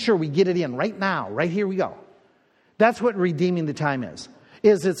making sure we get it in right now. Right here we go. That's what redeeming the time is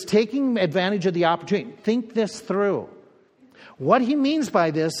it's taking advantage of the opportunity. Think this through. What he means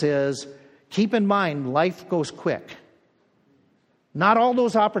by this is, keep in mind, life goes quick. Not all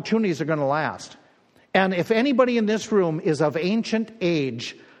those opportunities are going to last. And if anybody in this room is of ancient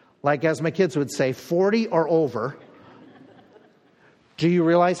age, like as my kids would say, 40 or over, do you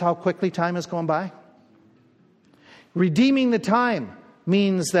realize how quickly time has gone by? Redeeming the time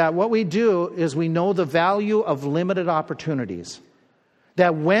means that what we do is we know the value of limited opportunities.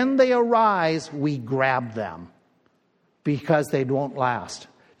 That when they arise, we grab them because they won't last.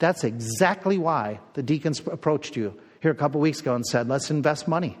 That's exactly why the deacons approached you here a couple weeks ago and said, let's invest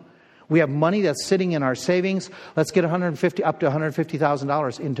money. We have money that's sitting in our savings. Let's get up to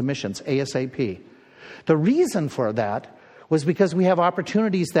 $150,000 into missions ASAP. The reason for that was because we have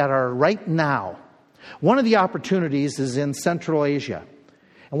opportunities that are right now. One of the opportunities is in Central Asia.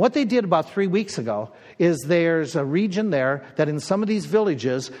 And what they did about 3 weeks ago is there's a region there that in some of these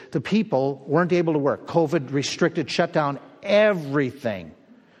villages, the people weren't able to work. COVID restricted, shut down everything.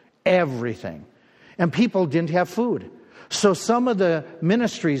 Everything. And people didn't have food. So some of the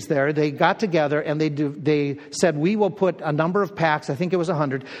ministries there, they got together and they said, we will put a number of packs, I think it was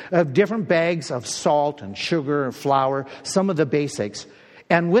 100, of different bags of salt and sugar and flour, some of the basics.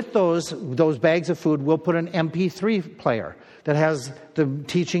 And with those bags of food, we'll put an MP3 player that has the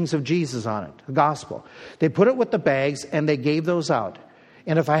teachings of Jesus on it, the gospel. They put it with the bags and they gave those out.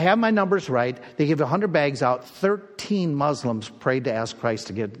 And if I have my numbers right, they gave 100 bags out. 13 Muslims prayed to ask Christ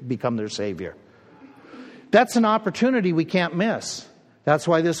to become their Savior. That's an opportunity we can't miss. That's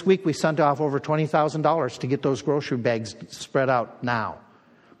why this week we sent off over $20,000 to get those grocery bags spread out now.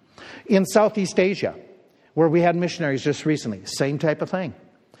 In Southeast Asia, where we had missionaries just recently, same type of thing.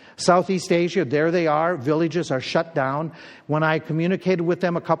 Southeast Asia, there they are. Villages are shut down. When I communicated with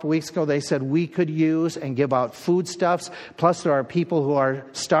them a couple weeks ago, they said we could use and give out foodstuffs. Plus there are people who are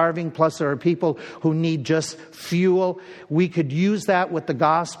starving. Plus there are people who need just fuel. We could use that with the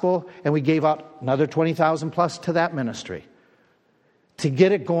gospel. And we gave out another 20,000 plus to that ministry to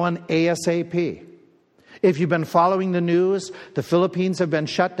get it going ASAP. If you've been following the news, the Philippines have been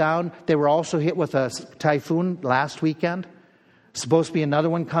shut down. They were also hit with a typhoon last weekend. Supposed to be another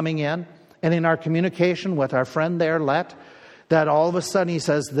one coming in. And in our communication with our friend there, Let, that all of a sudden he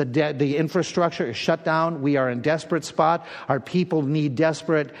says the infrastructure is shut down. We are in desperate spot. Our people need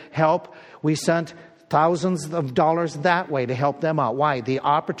desperate help. We sent thousands of dollars that way to help them out. Why? The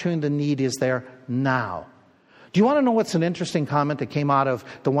opportunity, the need is there now. Do you want to know what's an interesting comment that came out of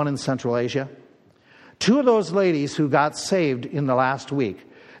the one in Central Asia? 2 of those ladies who got saved in the last week,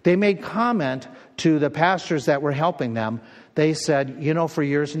 they made comment to the pastors that were helping them. They said, for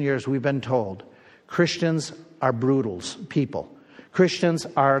years and years we've been told Christians are brutal people. Christians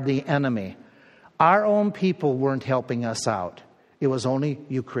are the enemy. Our own people weren't helping us out. It was only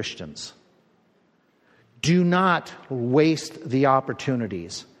you Christians. Do not waste the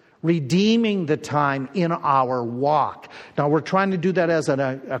opportunities. Redeeming the time in our walk. Now we're trying to do that as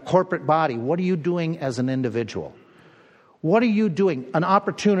a corporate body. What are you doing as an individual? What are you doing? An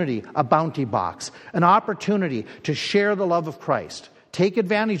opportunity, a bounty box, an opportunity to share the love of Christ. Take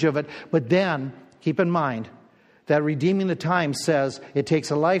advantage of it, but then keep in mind that redeeming the time says it takes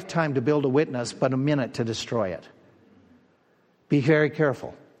a lifetime to build a witness, but a minute to destroy it. Be very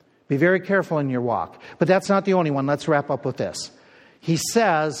careful. Be very careful in your walk. But that's not the only one. Let's wrap up with this. He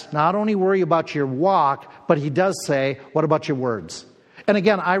says, not only worry about your walk, but he does say, what about your words? And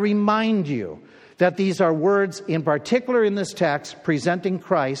again, I remind you that these are words, in particular in this text, presenting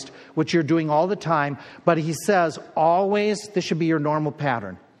Christ, which you're doing all the time. But he says, always, this should be your normal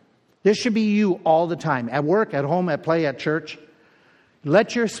pattern. This should be you all the time. At work, at home, at play, at church.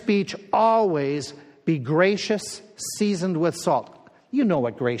 Let your speech always be gracious, seasoned with salt. You know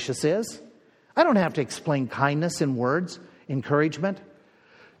what gracious is. I don't have to explain kindness in words, encouragement.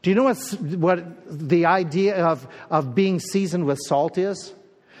 Do you know what the idea of being seasoned with salt is?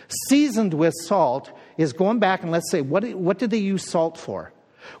 Seasoned with salt is going back and let's say, what did they use salt for?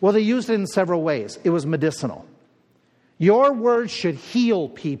 Well, they used it in several ways. It was medicinal. Your words should heal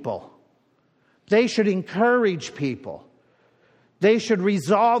people. They should encourage people. They should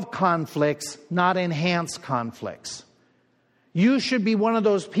resolve conflicts, not enhance conflicts. You should be one of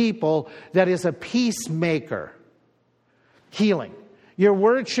those people that is a peacemaker. Healing. Your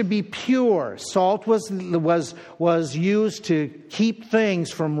words should be pure. Salt was used to keep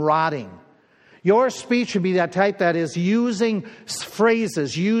things from rotting. Your speech should be that type that is using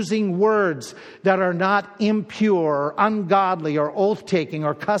phrases, using words that are not impure or ungodly or oath-taking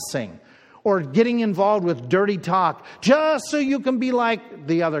or cussing or getting involved with dirty talk just so you can be like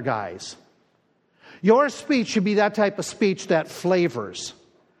the other guys. Your speech should be that type of speech that flavors,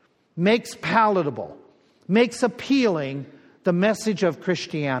 makes palatable, makes appealing the message of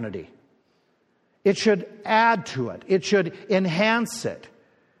Christianity. It should add to it. It should enhance it.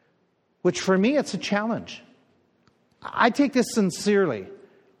 Which for me, it's a challenge. I take this sincerely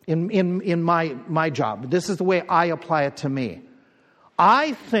in my job. This is the way I apply it to me.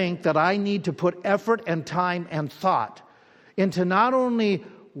 I think that I need to put effort and time and thought into not only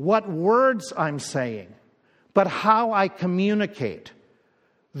what words I'm saying, but how I communicate.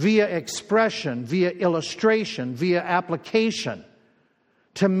 Via expression, via illustration, via application,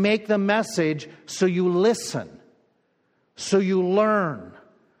 to make the message so you listen, so you learn,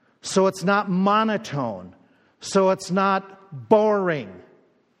 so it's not monotone, so it's not boring.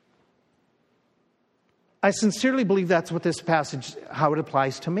 I sincerely believe that's what this passage, how it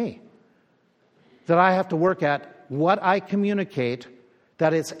applies to me. That I have to work at what I communicate,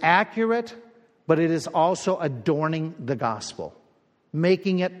 that it's accurate, but it is also adorning the gospel.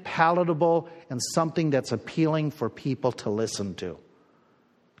 Making it palatable and something that's appealing for people to listen to.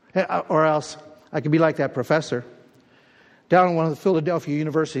 Or else, I could be like that professor down in one of the Philadelphia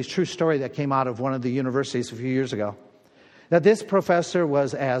universities, true story that came out of one of the universities a few years ago, that this professor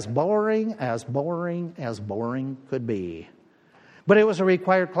was as boring could be. But it was a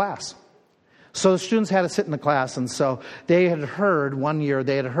required class. So the students had to sit in the class, and so they had heard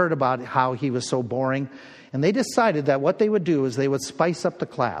about how he was so boring. And they decided that what they would do is they would spice up the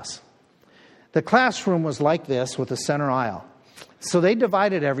class. The classroom was like this with a center aisle. So they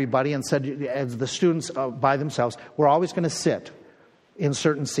divided everybody and said, as the students by themselves, we're always going to sit in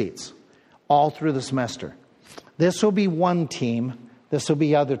certain seats all through the semester. This will be one team This will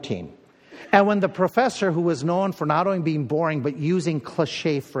be other team. And when the professor, who was known for not only being boring, but using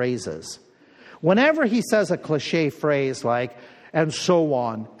cliche phrases, whenever he says a cliche phrase like, and so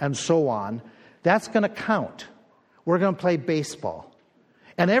on, that's going to count. We're going to play baseball.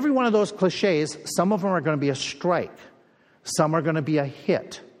 And every one of those cliches, some of them are going to be a strike. Some are going to be a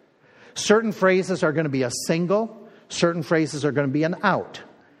hit. Certain phrases are going to be a single. Certain phrases are going to be an out.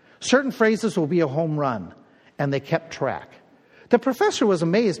 Certain phrases will be a home run. And they kept track. The professor was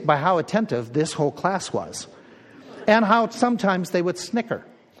amazed by how attentive this whole class was. And how sometimes they would snicker.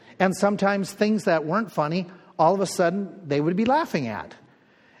 And sometimes things that weren't funny, all of a sudden they would be laughing at.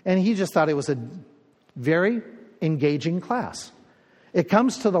 And he just thought it was a very engaging class. It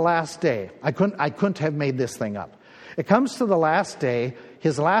comes to the last day. I couldn't have made this thing up. It comes to the last day,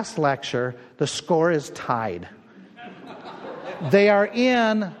 his last lecture, the score is tied. They are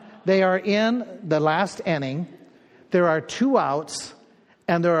in the last inning. There are 2 outs,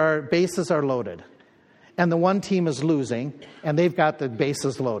 and bases are loaded. And the one team is losing, and they've got the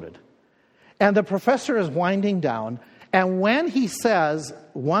bases loaded. And the professor is winding down, and when he says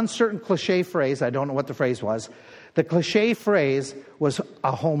one certain cliche phrase, I don't know what the phrase was, the cliche phrase was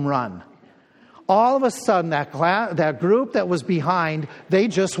a home run. All of a sudden, that group that was behind, they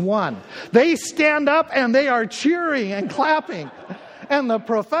just won. They stand up, and they are cheering and clapping. And the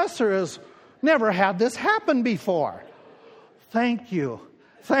professor has never had this happen before. Thank you.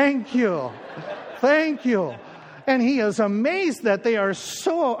 Thank you. Thank you. And he is amazed that they are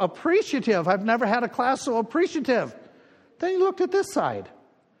so appreciative. I've never had a class so appreciative. Then he looked at this side.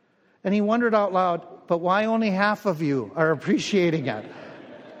 And he wondered out loud, but why only half of you are appreciating it?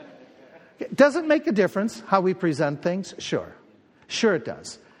 Does it make a difference how we present things? Sure. Sure it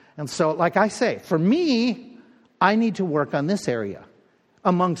does. And so, like I say, for me, I need to work on this area,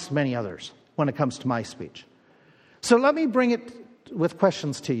 amongst many others, when it comes to my speech. So let me bring it with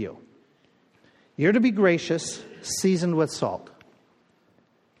questions to you. You're to be gracious, seasoned with salt.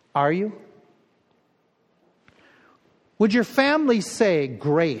 Are you? Would your family say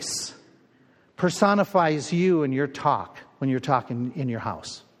grace personifies you in your talk when you're talking in your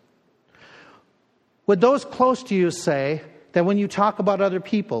house? Would those close to you say that when you talk about other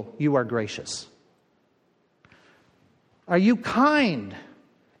people, you are gracious? Are you kind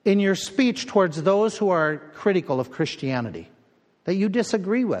in your speech towards those who are critical of Christianity, that you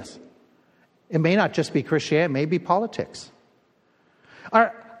disagree with? It may not just be Christianity, it may be politics.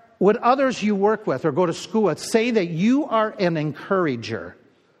 Would others you work with or go to school with say that you are an encourager?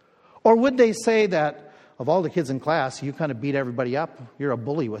 Or would they say that, of all the kids in class, you kind of beat everybody up, you're a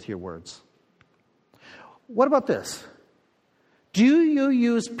bully with your words? What about this? Do you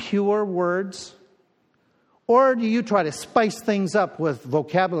use pure words? Or do you try to spice things up with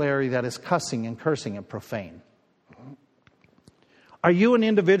vocabulary that is cussing and cursing and profane? Are you an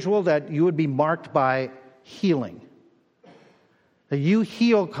individual that you would be marked by healing? That you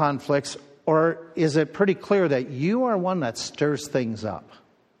heal conflicts, or is it pretty clear that you are one that stirs things up?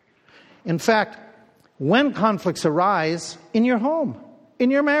 In fact, when conflicts arise in your home,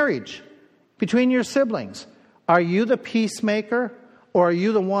 in your marriage, between your siblings, are you the peacemaker, or are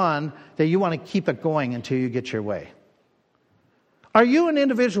you the one that you want to keep it going until you get your way? Are you an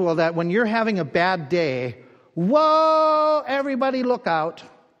individual that when you're having a bad day, whoa, everybody look out?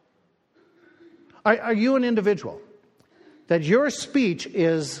 Are you an individual that your speech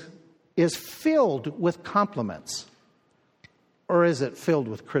is filled with compliments, or is it filled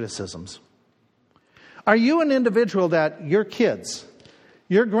with criticisms? Are you an individual that your kids,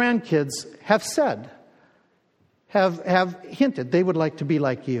 your grandkids have said, have hinted they would like to be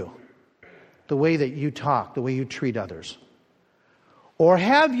like you? The way that you talk, the way you treat others. Or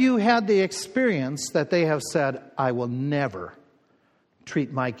have you had the experience that they have said, I will never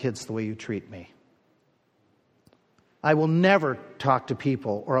treat my kids the way you treat me. I will never talk to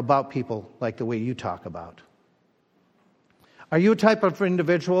people or about people like the way you talk about. Are you a type of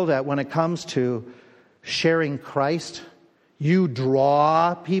individual that when it comes to sharing Christ, you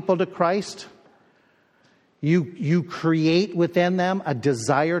draw people to Christ? You create within them a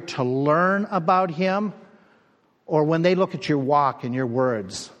desire to learn about Him? Or when they look at your walk and your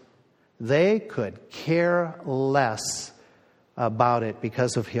words, they could care less about it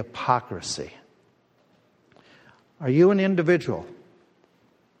because of hypocrisy? Are you an individual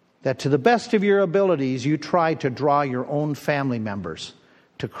that to the best of your abilities you try to draw your own family members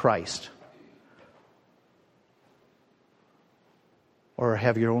to Christ? Or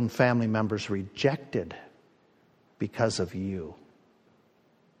have your own family members rejected because of you?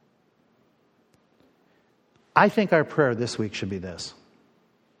 I think our prayer this week should be this.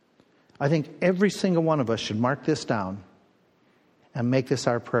 I think every single one of us should mark this down And make this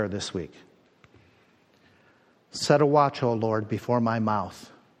our prayer this week. Set a watch, O Lord, before my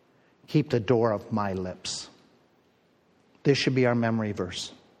mouth. Keep the door of my lips. This should be our memory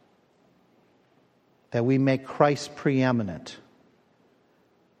verse. That we make Christ preeminent,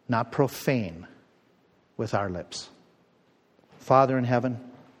 not profane, with our lips. Father in heaven,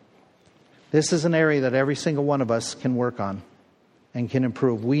 this is an area that every single one of us can work on and can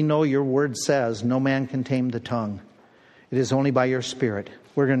improve. We know your word says no man can tame the tongue. It is only by your Spirit.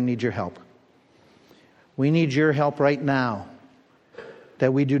 We're going to need your help. We need your help right now,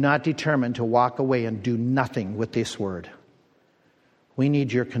 that we do not determine to walk away and do nothing with this word. We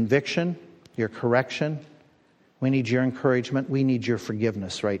need your conviction, your correction. We need your encouragement. We need your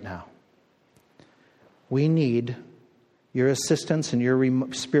forgiveness right now. We need your assistance and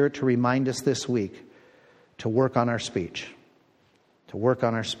your Spirit to remind us this week to work on our speech. To work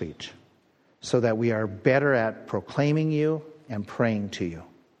on our speech. So that we are better at proclaiming you and praying to you.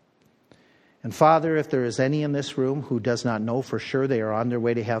 And Father, if there is any in this room who does not know for sure they are on their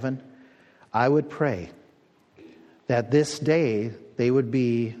way to heaven, I would pray that this day they would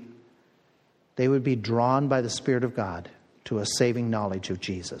be drawn by the Spirit of God to a saving knowledge of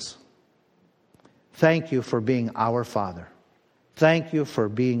Jesus. Thank you for being our Father. Thank you for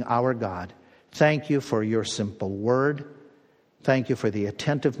being our God. Thank you for your simple word. Thank you for the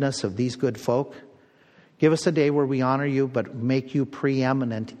attentiveness of these good folk. Give us a day where we honor you, but make you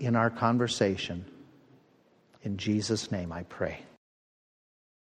preeminent in our conversation. In Jesus' name I pray.